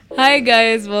Hi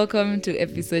guys, welcome to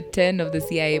episode 10 of the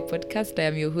CIA podcast. I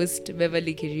am your host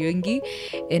Beverly Kiriungi,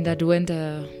 and I'd want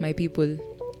my people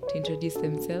to introduce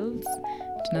themselves.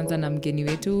 Tunaanza na mgeni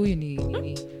wetu, huyu ni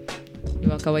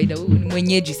wa kawaida, huyu ni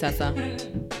mwenyeji sasa.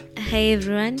 Hi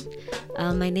everyone,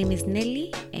 my name is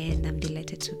Nelly and I'm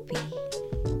delighted to be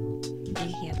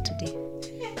here today.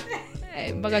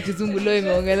 Mpaka kizungu leo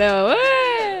imeongelewa.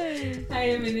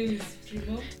 Hi, my name is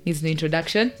Primo. Needs no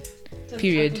introduction.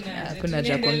 Period. Kuna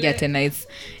ja kuongea tena.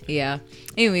 Yeah.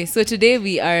 Anyway, so today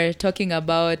we are talking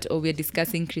about, or we're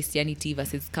discussing Christianity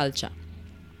versus culture.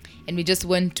 And we just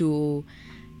want to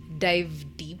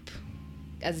dive deep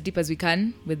as we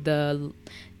can with the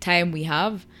time we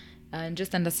have and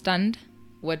just understand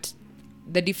what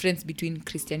the difference between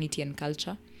Christianity and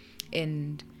culture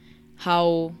and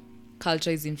how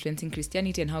culture is influencing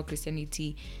Christianity and how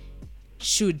Christianity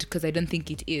should, because I don't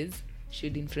think it is,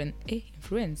 should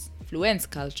influence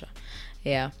culture.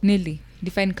 Yeah. Nelly,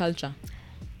 define culture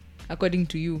according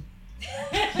to you.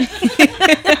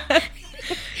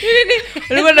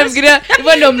 Ulikuwa nafikiria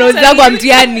hivyo ndio mnauza kwa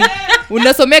mtihani.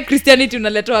 Unasomea Christianity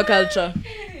unaletewa culture.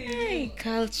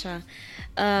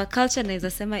 Culture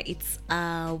naweza sema it's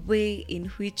a way in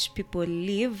which people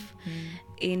live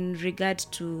in regard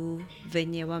to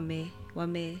venye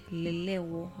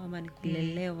wamelelewa ama ni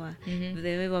kulelewa,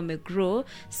 the way wamegrow,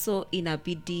 so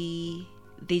inabidi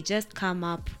they just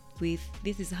come up with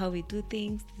this is how we do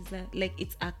things. Like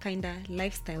it's a kind of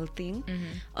lifestyle thing,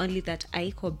 only that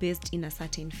aiko based in a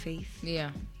certain faith.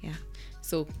 Yeah.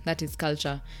 So that is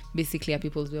culture, basically a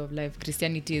people's way of life.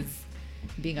 Christianity is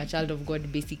being a child of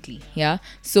God, basically. Yeah.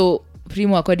 So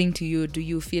Primo, according to you, do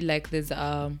you feel like there's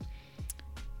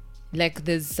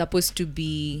supposed to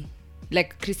be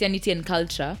like Christianity and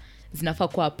culture zinafaa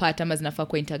kuwa apart ama zinafaa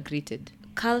kuwa integrated?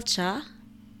 Culture,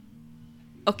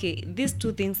 okay, these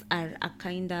two things are a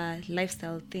kind of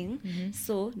lifestyle thing.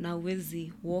 So now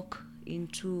wezi walk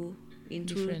into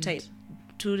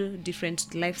two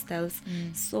different lifestyles.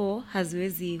 So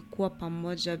haziwezi kuwa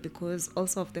pamoja because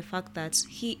also of the fact that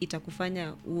hii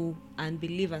itakufanya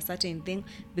unbelieve a certain thing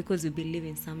because you believe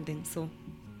in something. So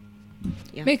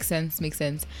yeah. Makes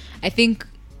sense. I think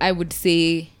I would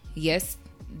say yes,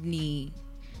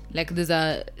 like there's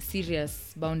a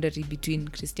serious boundary between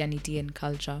Christianity and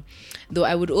culture. Though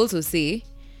I would also say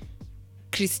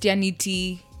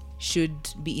Christianity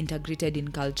should be integrated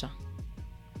in culture.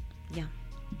 Yeah.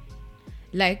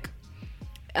 Like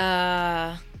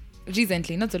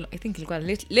recently, not so long, I think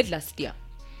late last year,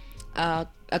 a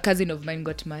cousin of mine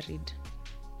got married.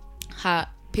 Her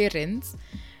parents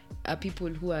are people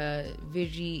who are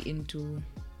very into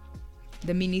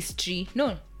the ministry,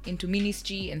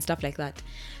 and stuff like that.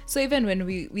 So even when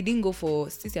we didn't go for,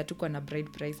 sisi hatukuwa na bride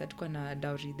price, hatukuwa na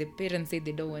dowry, the parents said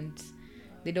they don't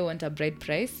want a bride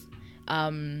price,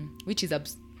 which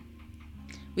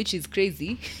is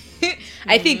crazy.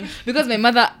 I think because my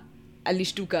mother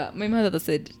alishtuka, my mother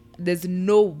said there's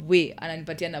no way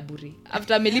ananipatia na buri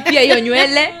after amelipia hiyo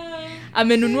nywele,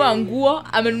 amenunua nguo,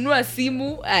 amenunua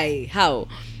simu, how.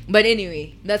 But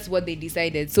anyway, that's what they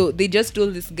decided. So they just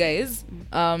told these guys,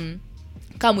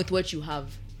 come with what you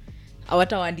have.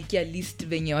 Awatawaandikia list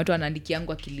venye watu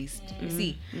wanaandikiangwa kilist.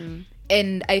 See?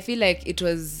 And I feel like it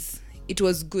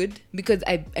was good because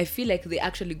I feel like they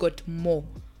actually got more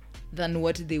than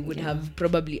what they would have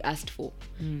probably asked for.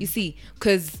 You see,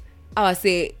 because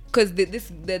the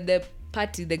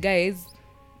party, the guys,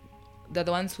 they're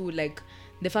the ones who, like,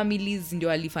 the families ndio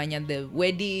walifanya the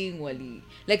wedding,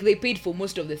 like they paid for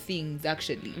most of the things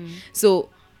actually. So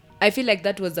I feel like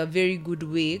that was a very good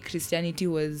way Christianity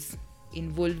was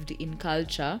involved in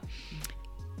culture,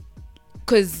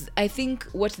 because I think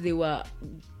what they were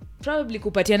probably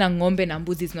kupatiana ngombe na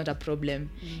mbuzi is not a problem.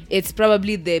 It's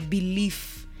probably the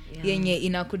belief yenye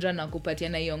inakuja na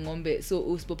kupatiana hiyo ngombe. So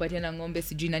usipopatiana ngombe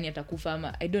sijui nani atakufa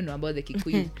ama I don't know about the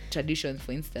Kikuyu traditions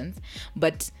for instance,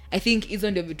 but I think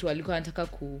hizo ndio vitu walikuwa wanataka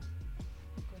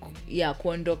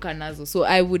kuondoka nazo. So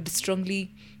I would strongly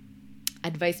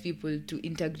advise people to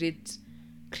integrate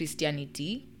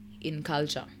Christianity in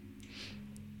culture.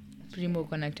 Primo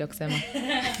connect ya kusema.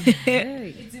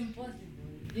 It's impossible.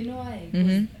 You know why?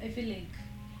 I feel like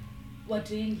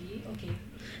watu wengi, okay,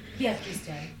 be a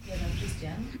Christian, you're a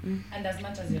Christian, and as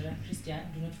much as you're a Christian,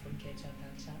 do not forget your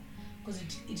culture, because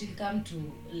it will come to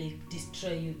like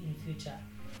destroy you in future.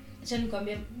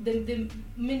 The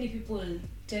many people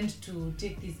tend to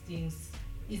take these things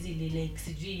easily, like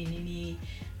sijui nini,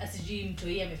 sijui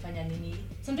mtoi amefanya nini.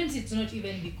 Sometimes it's not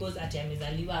even because ati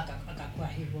amezaliwa akakuwa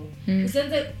hivyo.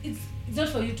 It's not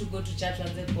for you to go to church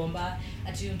and kuomba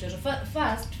ati mtoto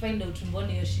first find out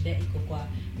mbona hiyo shida iko kwa.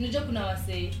 Unajua kuna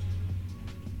wase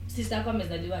sister yako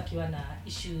amezaliwa akiwa na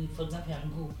issue for example ya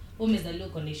mguu, wewe umezaliwa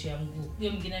uko na issue ya mguu,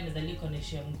 huyo mwingine amezaliwa uko na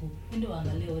issue ya mguu, ndio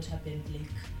angalia what happened like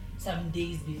some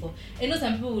days before. I know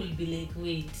some people will be like,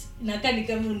 wait, nakani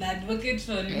kama una advocate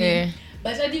for me.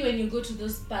 But only when you go to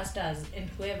those pastors and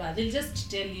whoever, they'll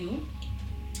just tell you,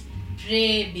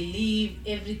 pray, believe,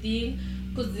 everything.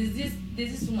 Because there's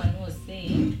this woman who was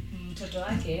saying, mtoto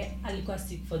wake alikuwa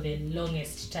sick for the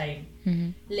longest time.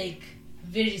 Like,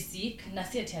 very sick, na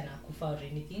si ati anakufa or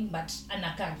anything, but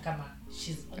anakaa kama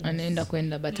she's almost... Anaenda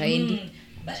kwenda, but haendi.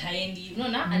 But haendi.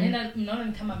 Unaona, anaenda, mnaona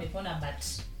ni kama amepona, but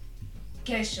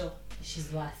kesho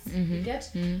she's worse. You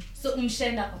get? So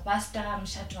mshaenda kwa pastor,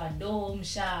 mshatoa do,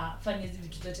 mshafanya hizi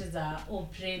vitu zote za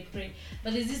pray.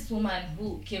 But there's this woman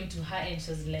who came to her and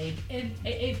she was like,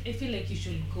 I feel like you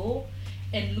should go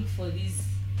and look for this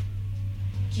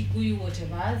Kikuyu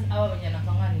whatever, awa wenye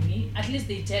anafanya nini, at least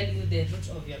they tell you the root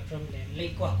of your problem,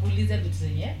 like wakuulize vitu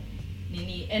zenye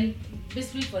nini. And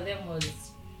basically for them was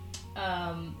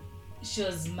she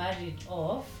was married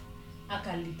off,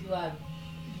 akalipiwa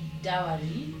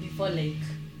dowry before like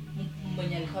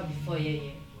mwenye alikuwa before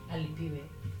yeye alipiwe.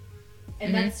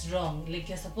 And that's wrong. Like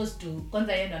you're supposed to,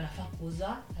 kwanza yeye ndo anafaa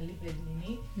kuuza, alipe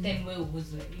nini, then wewe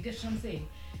uuzwe. You get what I'm saying?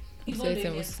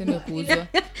 Usiseme kuuzwa.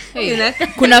 Hey,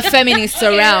 kuna feminists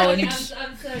around. I'm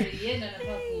sorry, yeye ndo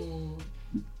anafaa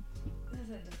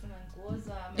sasa nitasema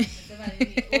kuuzwa ama nitasema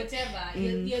nini, whatever.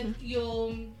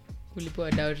 You're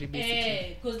kulipewa dowry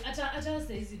basically. Because ata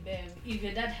says babe, if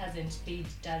your dad hasn't paid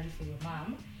dowry for your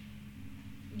mom,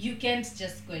 you can't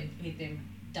just go and pay them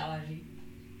dowry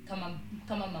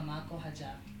kama mamako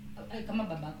haja, kama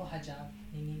babako haja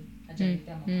nini, haja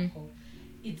lipia mamako.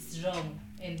 It's wrong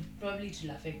and probably it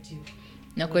will affect you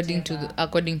according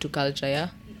to culture. Yeah,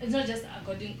 it's not just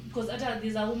according, because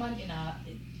there's a woman in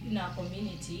our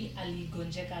community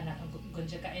aligonjeka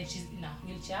and she's in a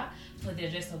wheelchair for the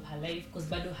rest of her life because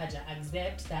bado haja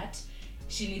accept that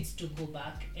she needs to go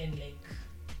back and like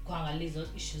kuangalia hizo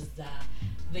issues za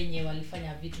venye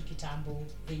walifanya vitu kitambo,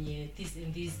 venye this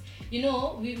and this. You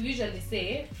know, we usually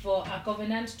say for a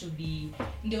covenant to be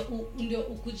ndio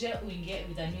ukuje uingie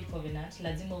with a new covenant,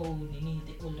 lazima unini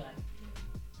the old one,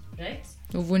 right?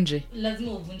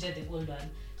 Lazima uvunje the old one.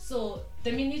 So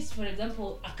the minute, for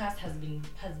example, a curse has been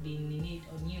in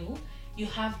on you, you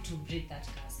have to break that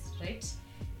curse, right?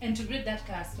 And to break that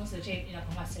curse, most of the time in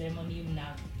a ceremony,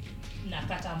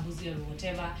 mnakata mbuzi or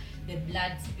whatever, the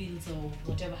blood spills or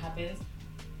whatever happens,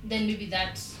 then maybe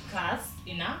that curse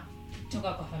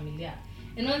toka kwa familia.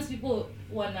 And once people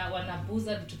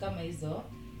wanabuza vitu kama hizo,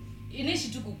 inishi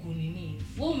tu kukunini.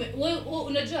 Wewe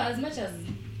unajua, as much as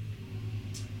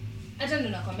hata ndo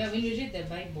nakwambia, when you read the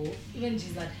Bible, even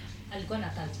Jesus alikuwa na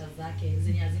culture zake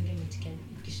zenye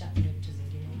azingemtikisha kwa vitu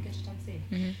zingine. You get what I'm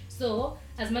saying? So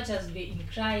as much as we're in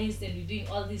Christ and we're doing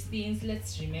all these things,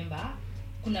 let's remember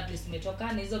kuna place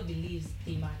umetoka na hizo beliefs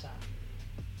they matter.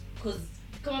 Because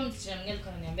kama msichana mwingine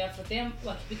alikuwa ananiambia for them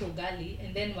wakipika ugali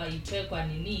and then waitoe kwa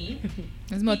nini,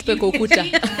 lazima tupe kwa ukuta.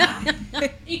 Like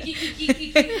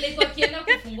wakienda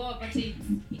kufungua wapate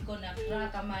iko na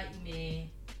crack kama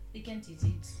they can't eat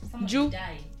it. Someone will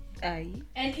die.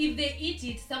 And if they eat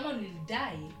it, someone will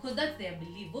die because that's their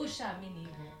belief. Ushaamini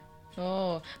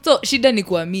hivyo. So shida ni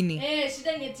kuamini.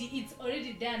 Shida ni ati it's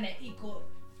already there na iko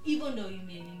hivyo ndo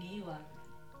imeniniwa.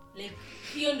 Like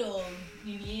hiyo ndo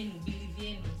nini yenu, believe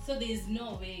yenu. So there is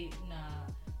no way na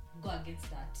go against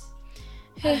that.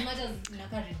 As much as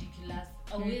inaka ridiculous,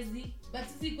 always, but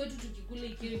sisi kwetu tukikula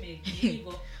ikiwa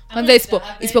hivyo. Kwanza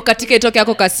isipo katika itoke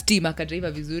yako ka steam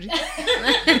akadrive vizuri.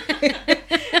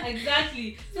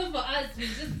 Exactly. So for us, we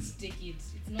just take it.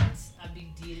 It's not a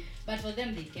big deal. But for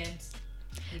them, they can't.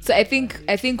 So I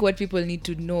think what people need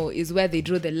to know is where they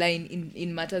draw the line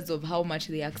in matters of how much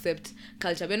they accept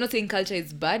culture. We're not saying culture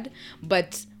is bad,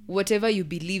 but whatever you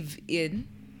believe in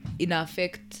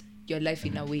affect your life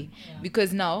in a way. Yeah.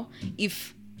 Because now,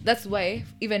 if that's why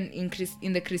even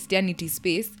in the Christianity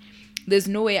space, there's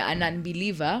no way an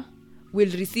unbeliever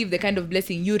will receive the kind of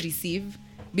blessing you receive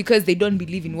because they don't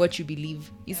believe in what you believe.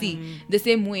 You see, the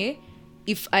same way,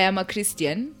 if I am a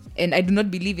Christian and I do not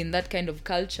believe in that kind of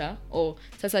culture, or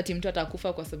sasa mtu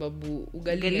atakufa kwa sababu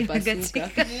ugali imepasuka.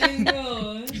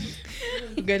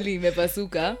 Ugali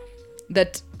imepasuka,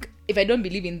 that if I don't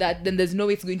believe in that, then there's no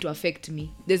way it's going to affect me.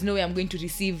 There's no way I'm going to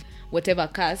receive whatever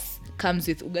curse comes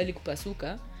with ugali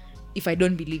kupasuka if I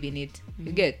don't believe in it.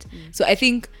 You get? So I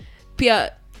think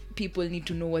people need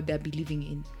to know what they're believing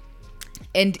in,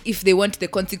 and if they want the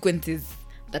consequences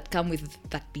that come with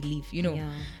that belief, you know. Yeah.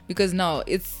 Because now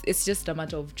it's just a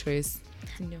matter of choice.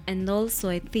 And also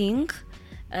I think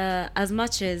as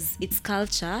much as it's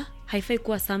culture, haifai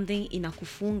kuwa something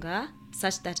inakufunga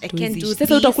such that I can't do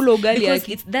sasa utakula ugali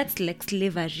that's like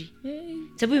slavery.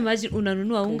 Sababu imagine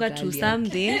unanunua unga to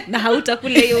something na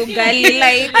hautakula hiyo ugali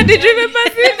like I did remember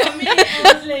For me, I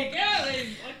was like,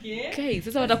 okay. okay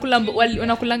sasa watakula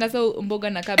wanakulanga sasa mboga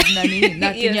na cabbage na nini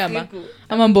na Hiyo kinyama siku.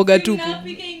 ama mboga tupu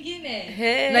Napika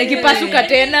ingine. na ikipasuka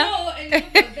tena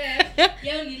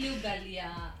Yao ni ile ugali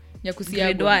ya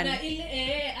kusiagwa Grade na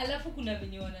ile alafu kuna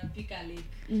venye wanapika like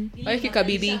Waki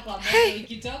kabibi.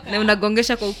 na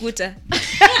unagongesha kwa ukuta.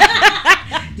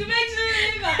 To make sure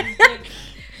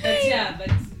but yeah, but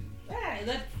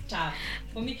that's tough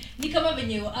for me. Ni kama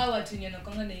venye hao watu wenye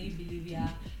wanakonga na hii believe ya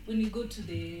when you go to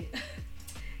the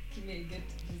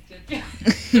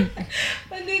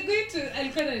when they go to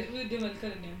alikuwa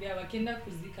ananiambia wakienda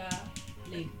kuzika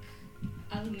like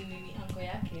uncle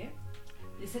yake,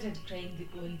 they started crying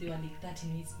when they were like 30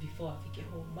 minutes before afike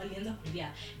home. Walianza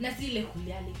kulia na si ile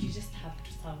kulia like you just have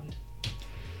to sound.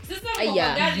 Sasa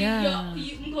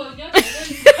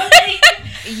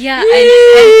Yeah,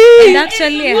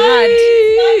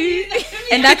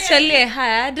 and actually I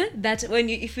heard that when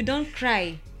if you don't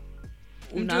cry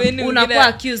unakuwa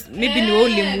accused maybe ni wewe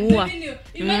ulimuua.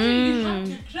 Imagine you have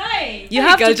to cry. You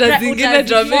have to cry. You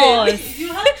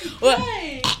have to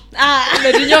cry.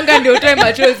 unajinyonga ndio utoe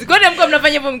machozi. Kwani mko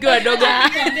mnafanya hivyo mkiwa wadogo?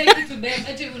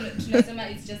 Tunasema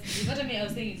it's just belief. What I mean, I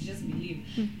was saying it's just belief.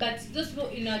 But those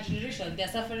people in our generation, they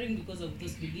are suffering because of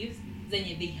those beliefs. Then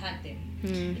they hurt them.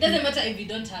 It doesn't matter if you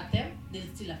don't hurt them,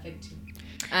 they'll still affect you.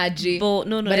 Aje. But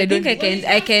no, But I think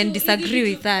I can disagree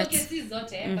with that. Okay, see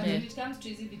zote, but when it comes to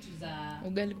hizi vitu za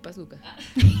ugali kupasuka.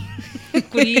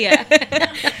 Kulia.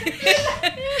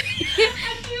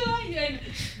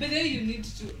 But then you need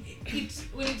to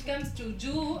when it comes to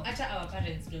hata our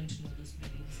parents don't know those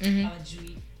beliefs.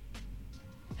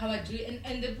 Hawajui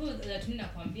and the people that mimi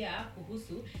nakwambia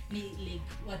kuhusu ni like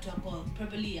watu wako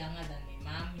probably younger than my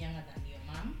mom, younger than your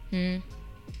mom.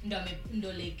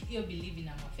 Ndo like your belief in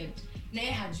affect na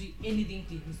yeye hajui anything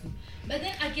kuhusu. But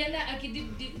then akienda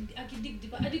akidig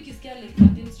deeper hadi ukisikia like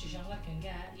certain situation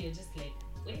akiongea you're just like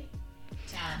wait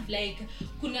tough. Like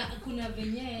kuna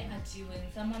venye ati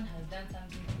when someone has done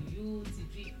something to you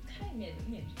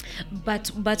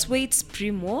but wait,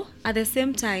 Primo, at the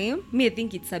same time me I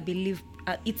think it's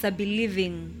a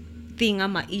believing thing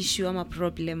ama issue ama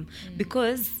problem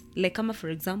because like kama for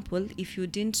example if you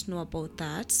didn't know about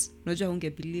that unajua unge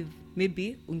believe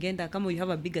maybe ungeenda kama you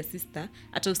have a bigger sister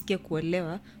hata usikie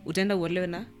kuelewa utaenda uelewe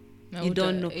na you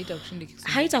don't know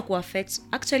haitaku affect.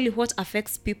 Actually what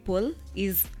affects people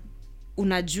is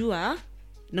unajua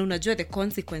the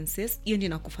consequences hiyo ndio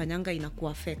inakufanyanga inaku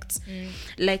affect.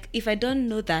 Like if I don't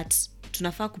know that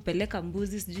tunafaa kupeleka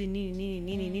mbuzi sijui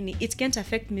nini it can't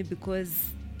affect me because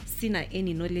sina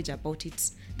any knowledge about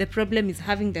it. The problem is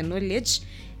having the knowledge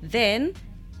then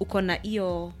uko na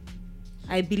hiyo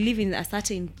I believe in a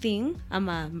certain thing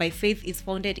ama my faith is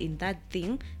founded in that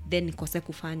thing then nikose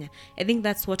kufanya. I think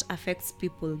that's what affects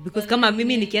people because kama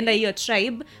mimi nikienda hiyo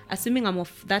tribe assuming I'm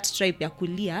of that tribe ya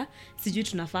kulia sijui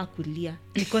tunafaa kulia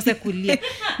nikose kulia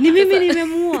ni mimi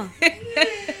nimemua.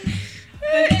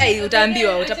 Hey,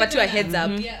 utaambiwa utapatiwa heads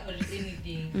up.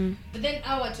 But then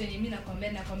our watu wenye mimi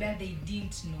nakwambia they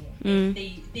didn't know.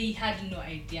 They had no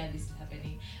idea this is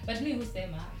happening. But me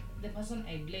husema the person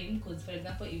I blame because for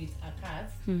example if it's a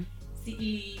curse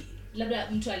si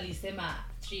labda mtu alisema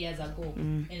 3 years ago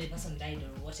and the person died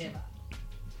or whatever.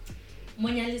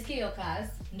 Mwenye alisikia hiyo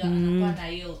curse ndo anakuwa na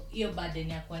hiyo burden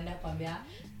ya kwenda kwambia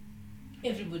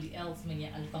everybody else mwenye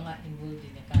alikuwa involved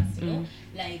in the curse, you know,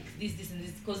 like this and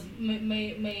this because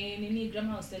my nini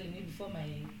grandma was telling me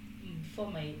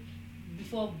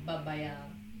before baba ya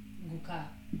Guka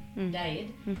died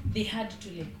they had to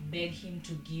like beg him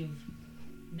to give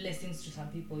blessings to some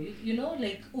people, you know,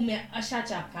 like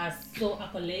ashacha curse so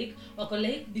ako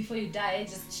like before you die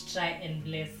just try and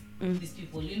bless these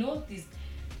people, you know, this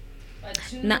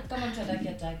kama mtu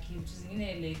ataki mtu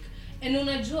zingine like and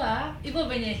unajua hivyo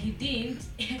venye he didn't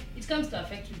it comes to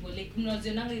affect people like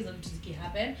mnazionanga hizo vitu ziki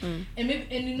happen and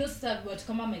maybe and you know what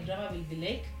kama my grandma will be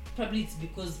like probably it's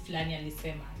because flani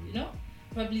alisema, you know,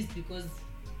 probably it's because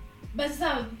but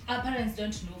some our parents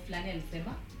don't know flani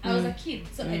alisema. I was a kid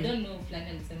so I don't know flani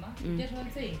alisema. You get what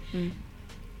I'm saying?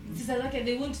 Sisa zake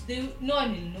no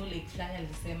one will know like flani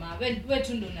alisema wewe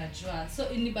tu ndo unajua so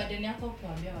ni burden yako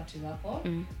kuambia watu wako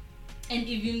and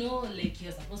if you know like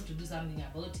you're supposed to do something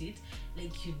about it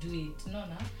like you do it, no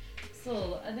na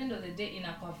so at the end of the day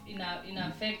ina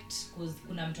affect cause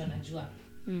kuna mtu anajua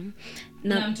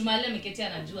na mtu mali ameketi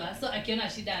anajua so akiona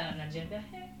shida anajembea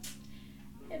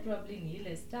probably ni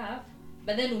ile stuff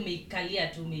but then umeikalia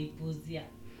tu umeipuzia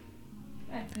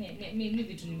mi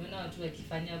vitu nimeona watu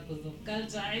wakifanya because of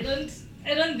culture.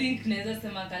 I don't think naweza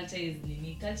sema culture is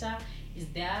nini. Culture is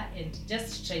there and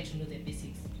just try to know the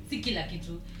basics. Si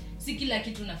kila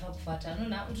kitu nafaa kufuata.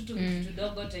 Unaona mtu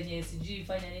kidogo tenye sijui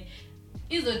fanya nini.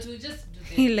 Hizo tu just do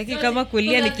the lakini kama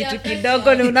kulia ni kitu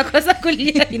kidogo na unakosa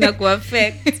kulia inakuwa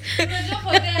affect.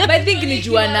 But I think ni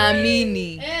jua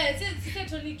naamini sisi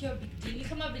tunikio big deal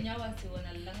kama venye watu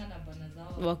wanalanga na bana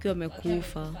zao wakiwa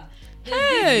wamekufa.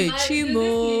 Hey chimo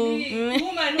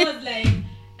woman was like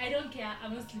I don't care,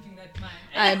 I'm not sleeping that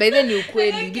man. By then ni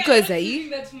ukweli because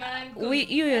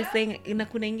you're saying na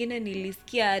kuna ingine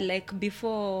nilisikia like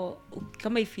before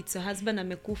kama if it's your husband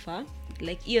amekufa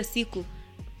like hiyo siku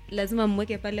lazima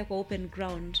mweke pale kwa open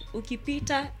ground.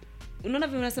 Ukipita unaona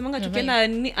vile unasemanga tukienda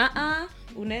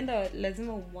unaenda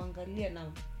lazima umwangalie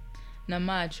na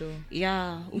macho.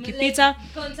 Ukipita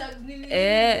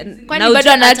kwani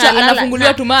bado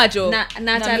anafunguliwa tu macho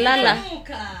na atalala.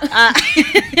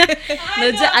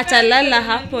 Atalala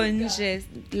hapo nje.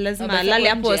 Lazima alale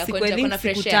hapo siku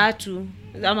 3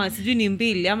 ama sijui ni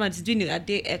 2 ama sijui ni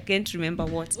I can't remember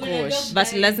what.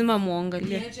 But lazima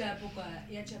muangalie.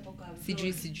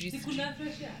 Sijui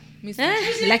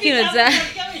lakini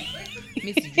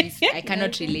I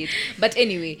cannot relate. But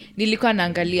anyway, nilikuwa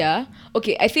naangalia.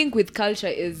 Okay, I think with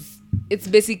culture it's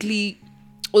basically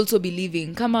also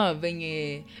believing. Kama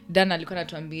venye Dana alikuwa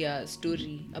anatuambia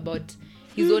story about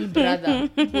his own brother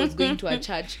who was going to a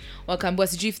church. Wakaambiwa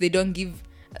sijui if they don't give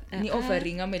ni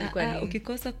offering ama ilikuwa ni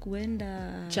ukikosa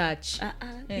kuenda church.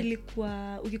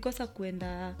 Ilikuwa ukikosa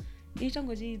kuenda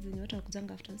nitangoje hizo watu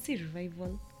wakujanga after revival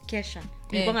kesha.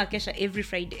 Nilikuwa kesha every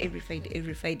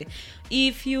Friday.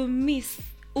 If you miss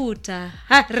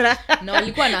utahara. Na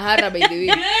walikuwa na hara by the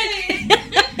way.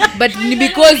 But ni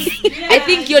because I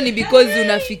think hiyo ni because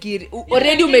unafikiri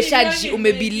already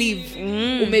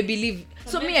umebelieve.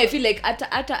 So me I feel like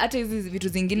hata hizi vitu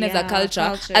zingine za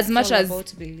culture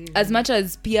as much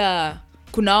as pia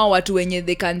kuna hao watu wenye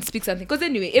they can speak something because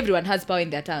anyway everyone has power in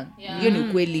their tongue. Hiyo ni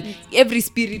kweli. Every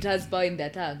spirit has power in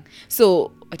their tongue.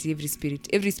 So what is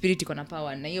every spirit iko na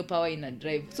power na hiyo power ina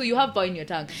drive. So you have power in your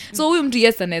tongue. So huyu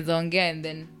mtu anaweza ongea and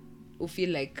then you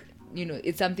feel like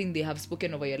it's something they have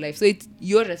spoken over your life. So it's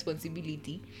your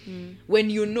responsibility when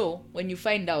you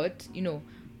find out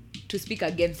to speak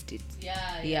against it.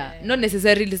 Not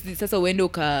necessarily sasa uende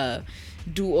uka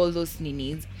do all those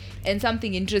ninis. And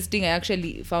something interesting I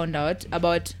actually found out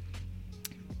about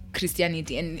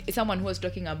Christianity, and someone who was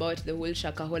talking about the whole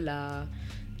Shakahola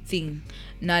thing.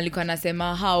 Na alikuwa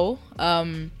anasema how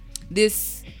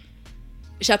this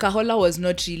Shakahola was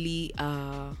not really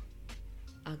a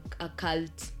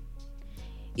cult.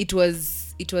 It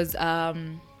was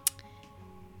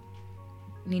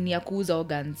nini ya kuuza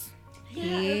organs.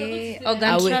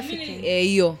 Organ trafficking.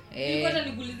 Hiyo.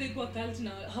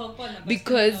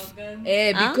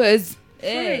 Because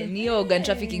ni organ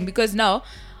trafficking because now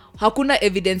hakuna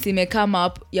evidence ime come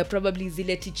up ya probably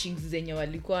zile teachings zenye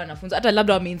walikuwa wanafunza hata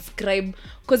labda wameinscribe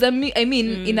because I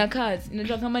mean inakaa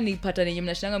inatoka kama ni pattern yenye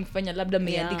mnashanga mkifanya labda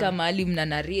mmeandika mahali mna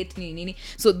narrate nini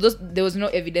so there was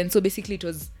no evidence, so basically it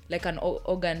was like an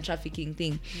organ trafficking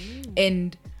thing.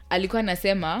 And alikuwa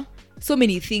anasema so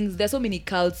many things, there are so many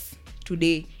cults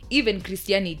today, even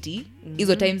Christianity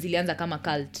hizo times ilianza kama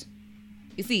cult,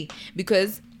 you see,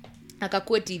 because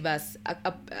akaquote verse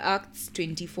Acts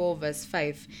 24 verse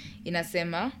 5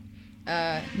 inasema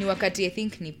ni wakati I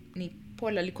think ni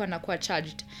Paul alikuwa anakuwa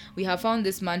charged, we have found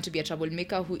this man to be a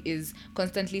troublemaker who is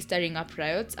constantly stirring up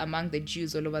riots among the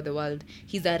Jews all over the world.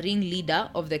 He's a ring leader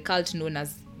of the cult known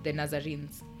as the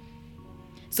Nazarenes.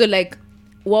 So like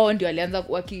wao ndio walianza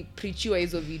wakipreachiwa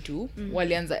hizo vitu,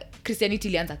 walianza Christianity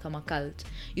ilianza kama cult,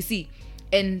 you see.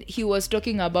 And he was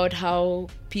talking about how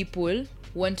people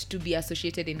want to be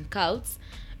associated in cults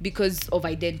because of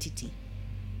identity.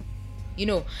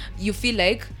 You feel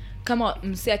like kama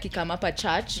msee akikama hapa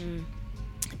church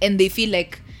and they feel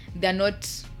like they're not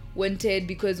wanted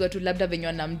because watu labda venye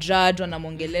wanamjudge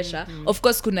wanamongelesha. Of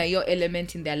course kuna hiyo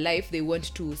element in their life they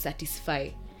want to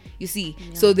satisfy, you see.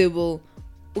 So they will,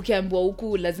 ukiambiwa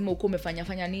huku lazima huko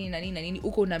umefanya nini na nini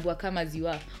huko unaambiwa kama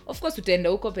ziwa, of course utaenda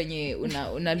huko penye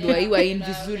unaluaiwa in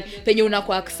vizuri, penye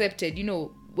unakuwa accepted,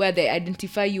 where they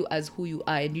identify you as who you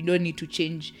are and you don't need to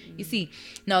change. You see,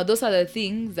 now those are the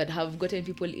things that have gotten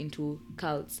people into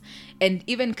cults. And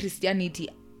even Christianity,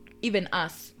 even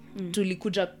us,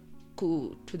 tulikuja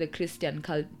to the Christian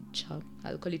culture.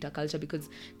 I'll call it a culture because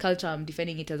culture, I'm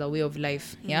defining it as a way of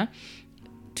life. Yeah,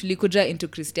 tulikuja into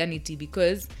Christianity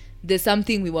because there's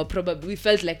something we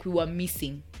felt like we were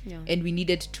missing, and we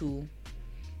needed to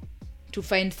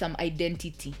find some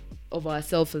identity of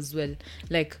ourselves as well,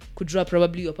 like kujua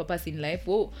probably your purpose in life.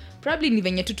 Probably ni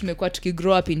venye tu tumekuwa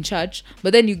tukigrow up in church,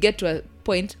 but then you get to a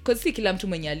point, because si kila mtu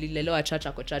mwenye alilelewa church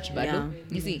ako church bado,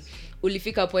 you see,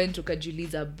 ulifika point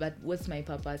ukajiuliza, but what's my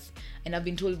purpose? And I've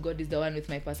been told God is the one with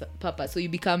my purpose. So you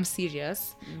become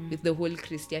serious with the whole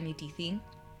Christianity thing,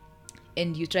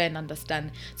 and you try and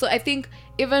understand. So I think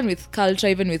even with culture,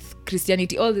 even with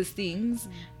Christianity, all these things,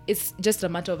 it's just a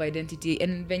matter of identity.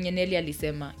 And venye Nelly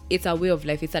alisema, it's a way of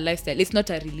life, it's a lifestyle, it's not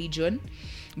a religion,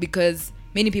 because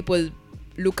many people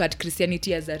look at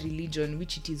Christianity as a religion,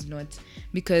 which it is not.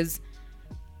 Because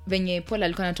venye Paul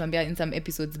alikuwa anatuambia in some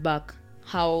episodes back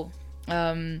how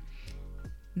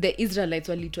the Israelites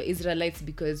waliitwa Israelites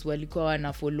because walikuwa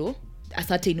wana follow a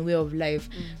certain way of life,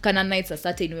 Canaanites a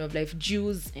certain way of life,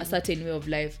 Jews a certain way of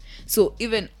life. So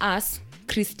even us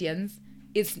Christians,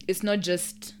 it's not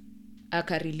just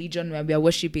like a religion where we are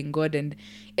worshiping God, and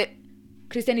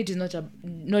Christianity is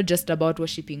not just about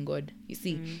worshiping God, you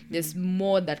see. There's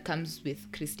more that comes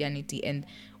with Christianity, and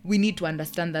we need to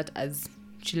understand that as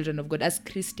children of God, as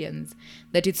Christians,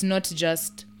 that it's not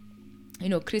just,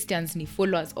 Christians ni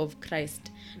followers of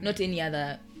Christ, not any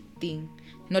other thing,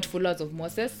 not followers of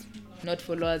Moses, not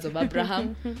followers of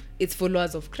Abraham. It's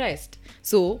followers of Christ.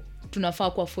 So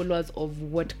tunafaa kuwa followers of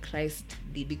what Christ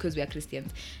did, because we are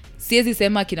Christians. Siwezi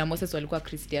sema kina Moses walikuwa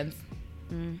Christians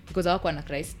because hawakuwa na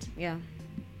Christ. Yeah.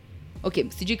 Okay,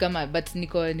 sijui kama, but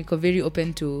niko very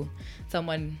open to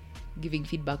someone giving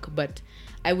feedback, but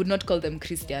I would not call them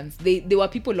Christians. They were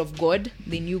people of God.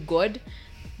 They knew God.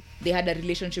 They had a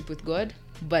relationship with God,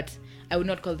 but I would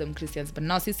not call them Christians. But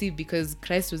now, because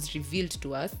Christ was revealed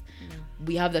to us,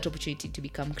 we have that opportunity to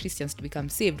become Christians, to become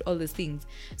saved, all those things.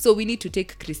 So we need to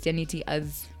take Christianity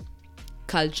as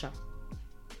culture,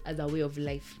 as a way of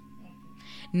life,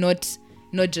 not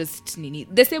just nini.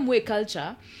 The same way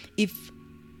culture, if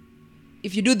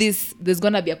you do this, there's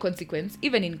gonna be a consequence.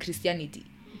 Even in Christianity,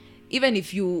 even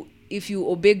if you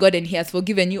obey God and he has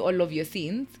forgiven you all of your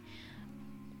sins,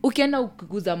 ukienda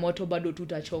ukuguza moto bado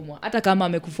tutachomwa. Hata kama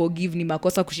amekuforgive, ni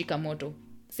makosa kushika moto,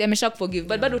 si amesha kuforgive,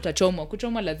 but bado utachomwa.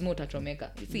 Kuchomwa lazima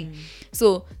utachomeka, you see.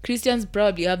 So Christians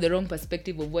probably have the wrong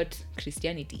perspective of what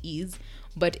Christianity is,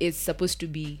 but it's supposed to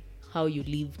be how you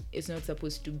live. It's not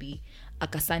supposed to be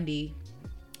a Sunday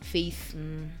faith.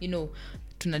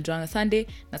 Tunajua Sunday,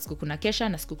 na siku kuna kesha,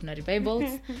 na siku kuna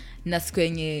revivals, na siku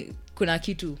yenye kuna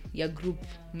kitu ya group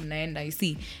mnaenda, you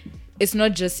see. It's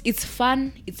not just, it's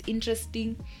fun, it's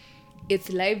interesting, it's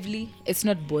lively, it's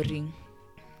not boring.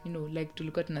 Like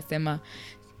tulikuwa tunasema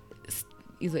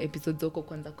hizo episodes huko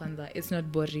kwanza, it's not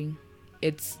boring,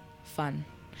 it's fun.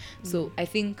 So I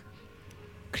think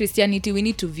Christianity, we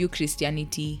need to view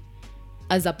Christianity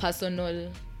as a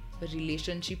personal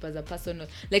relationship, as a personal,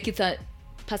 like it's a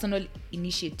personal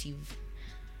initiative.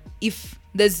 If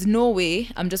there's no way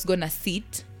I'm just gonna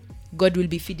sit, God will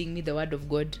be feeding me the word of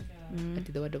God.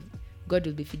 God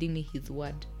will be feeding me his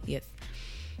word. Yes,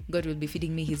 God will be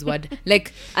feeding me his word.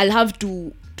 Like I'll have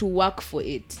to work for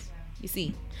it, you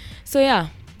see. So yeah,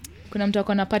 kuna mtu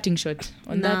akona parting shot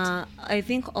on that. I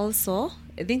think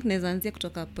nezaanzia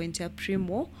kutoka point ya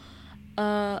Primo,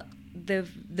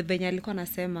 the benye alikuwa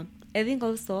nasema, I think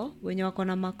also wenye wako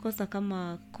na makosa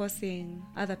kama causing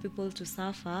other people to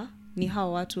suffer ni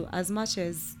hao watu. As much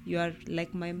as you are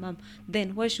like my mom,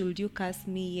 then why should you curse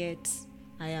me yet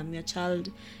I am your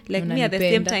child? Like me at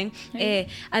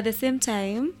the same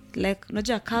time, like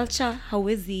unajua culture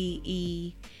hauwezi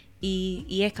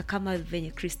ieka kama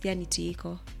venye Christianity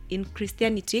iko. In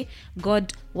Christianity,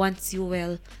 God wants you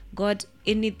well. God,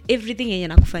 everything yenye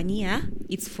nakufanyia,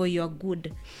 it's for your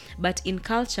good. But in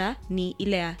culture, ni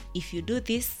ile, if you do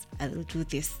this, I will do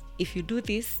this. If you do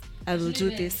this, I will do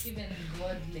this. Even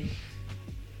God, like,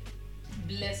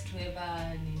 blessed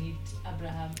whoever needed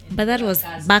Abraham. But that was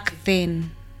back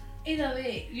then. Either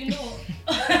way,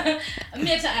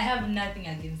 I have nothing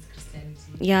against Christianity.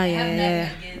 Yeah. I have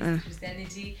nothing against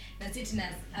Christianity. That's it.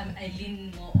 I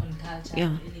lean more on culture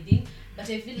than anything. But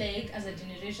I feel like as a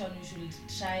generation, we should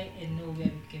try and know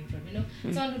where we came from.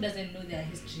 Someone who doesn't know their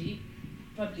history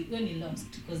probably only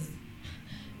lost, because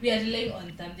we are relying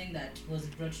on something that was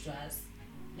brought to us.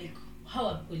 Like, how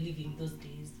are people living those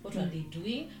days? What were they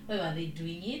doing? Why were they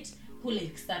doing it? Who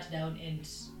sat down and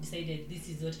decided this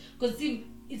is what? Because they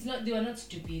were not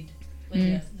stupid when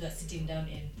they were sitting down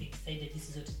and they decided this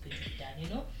is what is going to be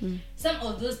done. Some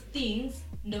of those things,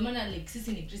 no matter like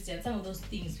sisi ni Christian, some of those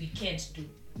things we can't do.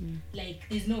 Like,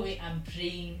 there's no way I'm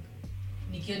praying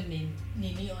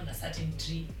nini on a certain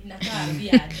tree.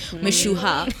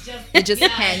 Meshuha. You're just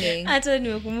hanging. Hata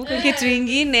nimekumbuka kitu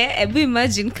ingine. Ebu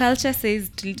imagine culture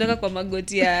says tulitoka kwa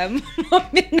magoti ya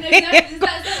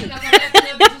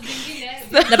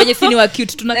na venye sini wa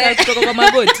cute tunakaa kutoka kwa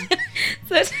magoti.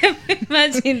 So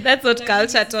imagine that's what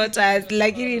culture taught us,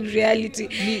 like in reality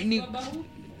ni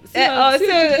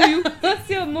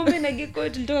sio mume na geko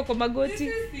tulitoka kwa magoti.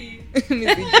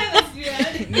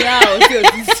 yao sio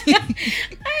sisi.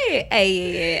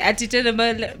 Ati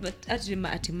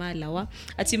tena atimalawa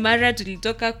atimara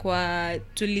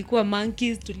tulikuwa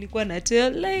monkeys, tulikuwa na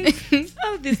tail, like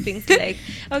all these things, like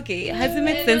okay, has it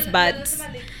make sense? But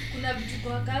kuna vitu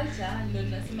kwa culture ndio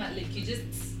nasema like you just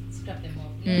scrap them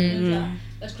off.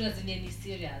 But kuna zenye ni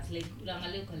serious, like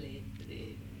unaangalia kwa like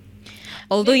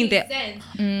although in the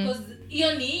because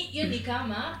hiyo ni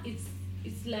kama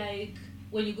it's like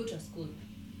when you go to a school.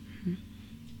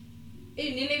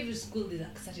 In every school there's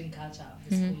a certain culture of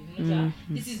the school. You know,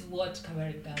 this is what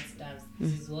Cabaret Girls does.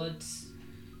 This is what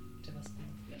whatever school.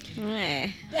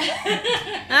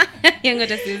 Yango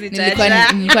tasizi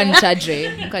nilikuwa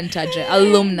nitajre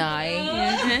alumni.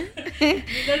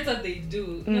 That's what they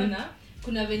do. Unaona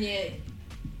kuna venye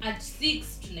at 6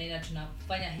 tunaenda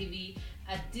tunafanya hivi,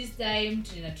 at this time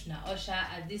tunaosha,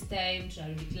 at this time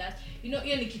tunarudi class. You know,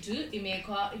 hiyo ni kitu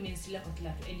imeinstilla kwa kila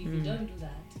mtu, and if you don't do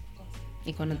that,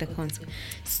 iko na the consequence.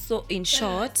 So in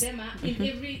short, in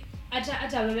every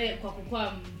hata wewe kwa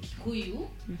kukua Kikuyu,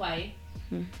 why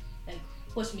like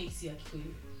what makes you a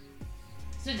Kikuyu?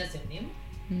 It's not just your name.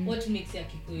 What makes you a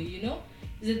Kikuyu, you know?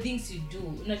 The things you do.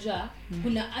 Unajua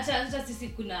kuna hata sisi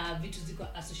kuna vitu ziko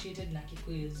associated na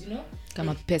Kikuyus, you know?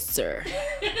 Kama pesa.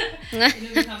 You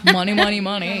know,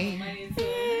 money. So,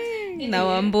 na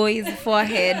Wamboi's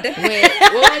forehead.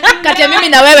 Kati ya mimi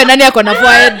na wewe nani yako na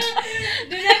forehead?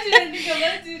 do not even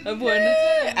think about it. Bwana.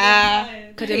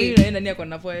 Kati ya mimi na wewe nani yako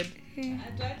na forehead?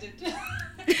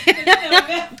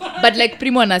 But like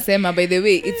Primo anasema, by the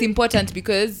way, it's important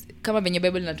because kama venye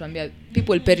Bible inatuambia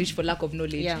people perish for lack of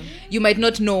knowledge. Yeah. You might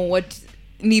not know what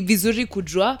ni vizuri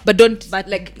kujua, but don't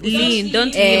lean on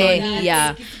it.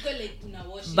 Yeah.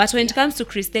 But when it comes to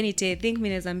Christianity, I think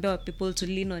minazambia people to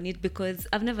lean on it, because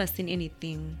I've never seen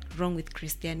anything wrong with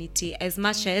Christianity, as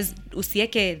much as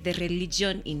usieke the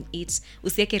religion in it,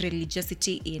 usieke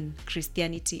religiosity in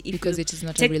Christianity. Because it is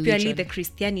not take a religion. purely the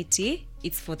Christianity,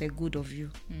 it's for the good of you.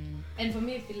 And for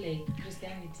me, I feel like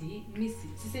Christianity,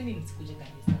 sisemi msikuje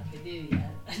kanisa, we are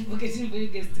advocating for you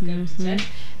guys to come to church,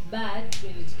 but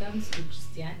when it comes to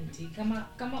Christianity,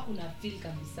 kama una feel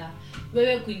kabisa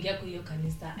wewe kuingia kwa hiyo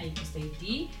kanisa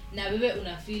haikusaidii, na wewe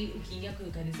una feel ukiingia kwa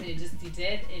hiyo kanisa you're just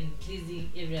seated and pleasing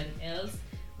everyone else,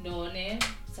 naone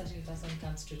certain person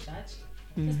comes to church,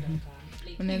 just don't come.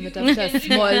 Like, you can read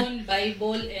your own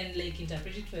Bible and like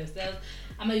interpret it for yourself,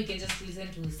 ama you can just listen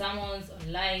to sermons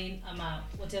online, ama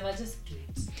whatever, just do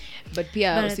it. But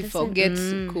pia also forget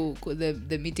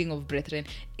the meeting of brethren.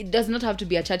 It does not have to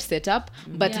be a church setup,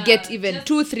 but get even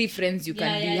 2-3 friends you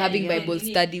can be having Bible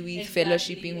study with,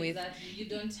 fellowshipping with. Exactly. You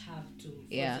don't have to.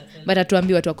 Yeah. But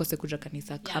atuambi watu wakose kuja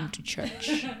kanisa, come to church.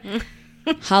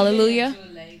 Hallelujah.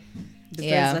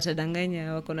 Because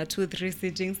watadanganya wako na 2-3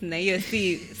 sittings na hiyo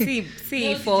si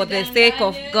for the sake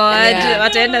of God,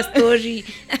 wataenda story.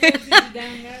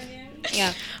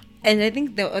 Yeah. And I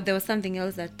think there was something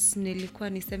else that nilikuwa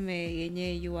niseme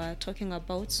yenye you were talking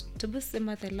about.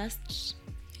 Tubusema the last,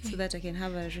 so that I can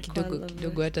have a recall of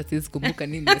kidogo hata sisi kumbuka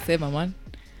nini nimesema, man.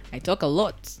 I talk a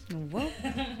lot. Wow.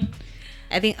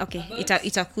 I think okay,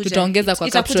 itakuja. Tutaongeza kwa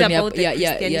caption ya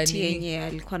yenye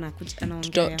alikuwa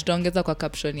anaongea. Tutaongeza kwa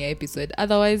caption ya episode.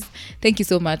 Otherwise, thank you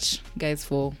so much guys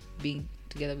for being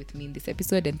together with me in this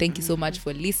episode, and thank you so much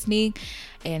for listening,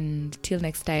 and till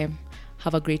next time,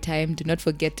 have a great time. Do not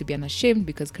forget to be unashamed,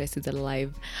 because Christ is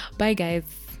alive. Bye guys.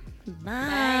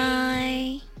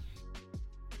 Bye.